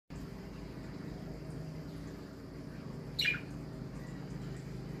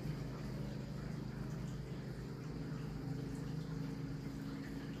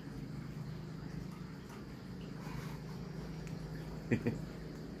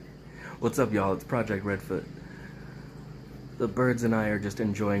What's up, y'all? It's Project Redfoot. The birds and I are just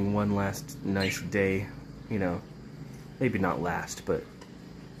enjoying one last nice day. You know, maybe not last, but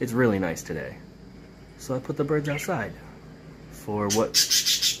it's really nice today. So I put the birds outside for what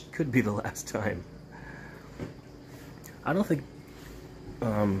could be the last time. I don't think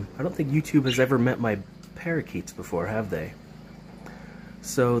YouTube has ever met my parakeets before, have they?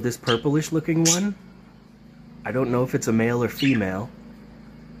 So this purplish looking one, I don't know if it's a male or female.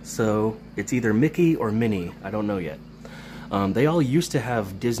 So it's either Mickey or Minnie. I don't know yet. They all used to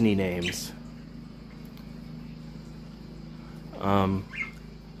have Disney names.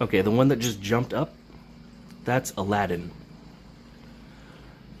 Okay, the one that just jumped up, that's Aladdin.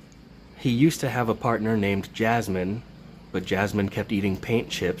 He used to have a partner named Jasmine, but Jasmine kept eating paint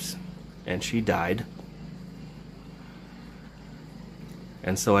chips, and she died.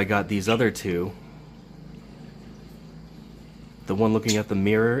 And so I got these other two. The one looking at the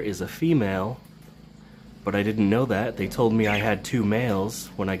mirror is a female, but I didn't know that. They told me I had two males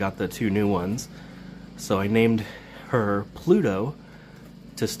when I got the two new ones. So I named her Pluto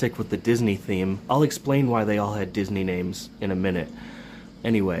to stick with the Disney theme. I'll explain why they all had Disney names in a minute.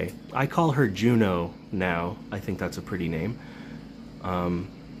 Anyway, I call her Juno now. I think that's a pretty name.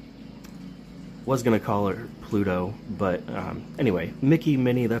 Was gonna call her Pluto, but anyway, Mickey,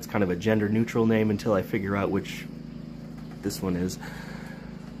 Minnie, that's kind of a gender-neutral name until I figure out which this one is.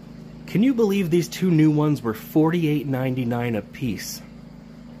 Can you believe these two new ones were $48.99 a piece?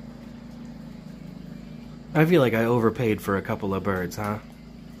 I feel like I overpaid for a couple of birds, huh?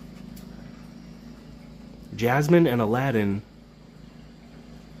 Jasmine and Aladdin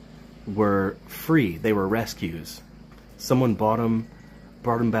were free. They were rescues. Someone bought them,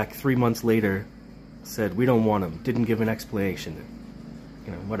 brought them back 3 months later, said, we don't want them, didn't give an explanation.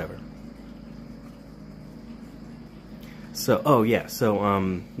 You know, whatever. So, oh yeah,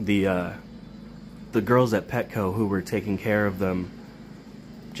 so the girls at Petco who were taking care of them,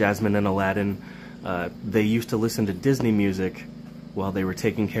 Jasmine and Aladdin, they used to listen to Disney music while they were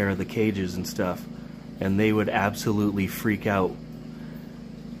taking care of the cages and stuff, and they would absolutely freak out.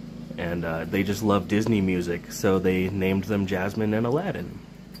 And they just loved Disney music, so they named them Jasmine and Aladdin,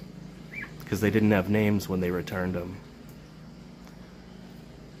 because they didn't have names when they returned them.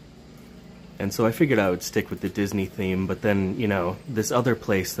 And so I figured I would stick with the Disney theme, but then, you know, this other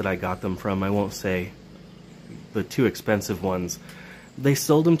place that I got them from, I won't say, the two expensive ones, they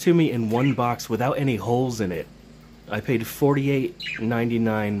sold them to me in one box without any holes in it. I paid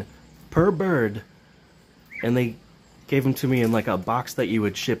 $48.99 per bird, and they gave them to me in like a box that you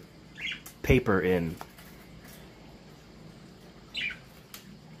would ship paper in.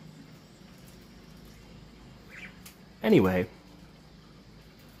 Anyway,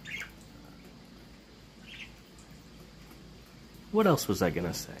 what else was I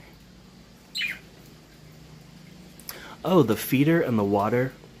gonna say? Oh, the feeder and the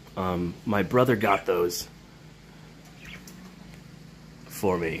water. My brother got those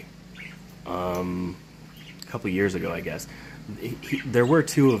for me a couple years ago, I guess. There were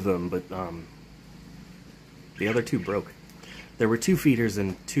two of them, but the other two broke. There were two feeders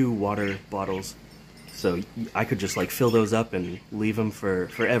and two water bottles, so I could just like fill those up and leave them for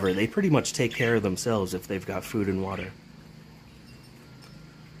forever. They pretty much take care of themselves if they've got food and water.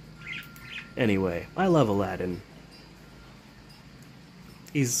 Anyway, I love Aladdin.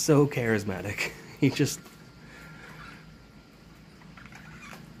 He's so charismatic. He just...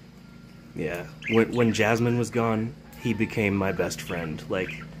 Yeah, when Jasmine was gone, he became my best friend.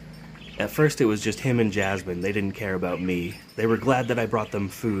 Like, at first it was just him and Jasmine. They didn't care about me. They were glad that I brought them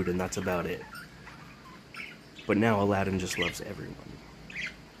food, and that's about it. But now Aladdin just loves everyone.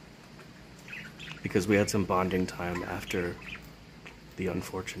 Because we had some bonding time after the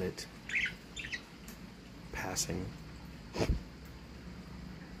unfortunate passing.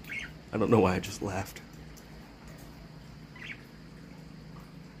 I don't know why I just laughed.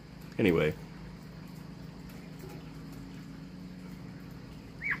 Anyway.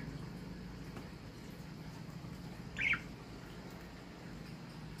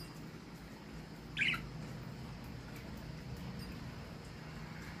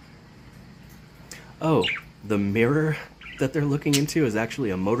 Oh, the mirror that they're looking into is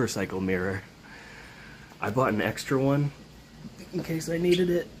actually a motorcycle mirror. I bought an extra one in case I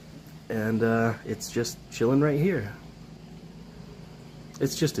needed it, and it's just chilling right here.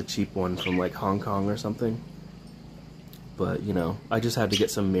 It's just a cheap one from like Hong Kong or something. But, you know, I just had to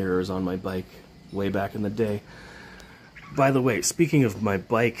get some mirrors on my bike way back in the day. By the way, speaking of my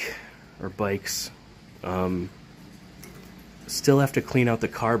bike, or bikes, still have to clean out the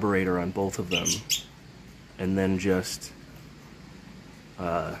carburetor on both of them. And then just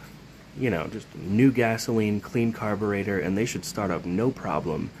You know, just new gasoline, clean carburetor, and they should start up no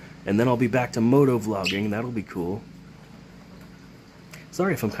problem. And then I'll be back to moto vlogging. That'll be cool.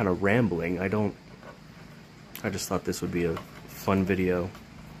 Sorry if I'm kind of rambling. I just thought this would be a fun video.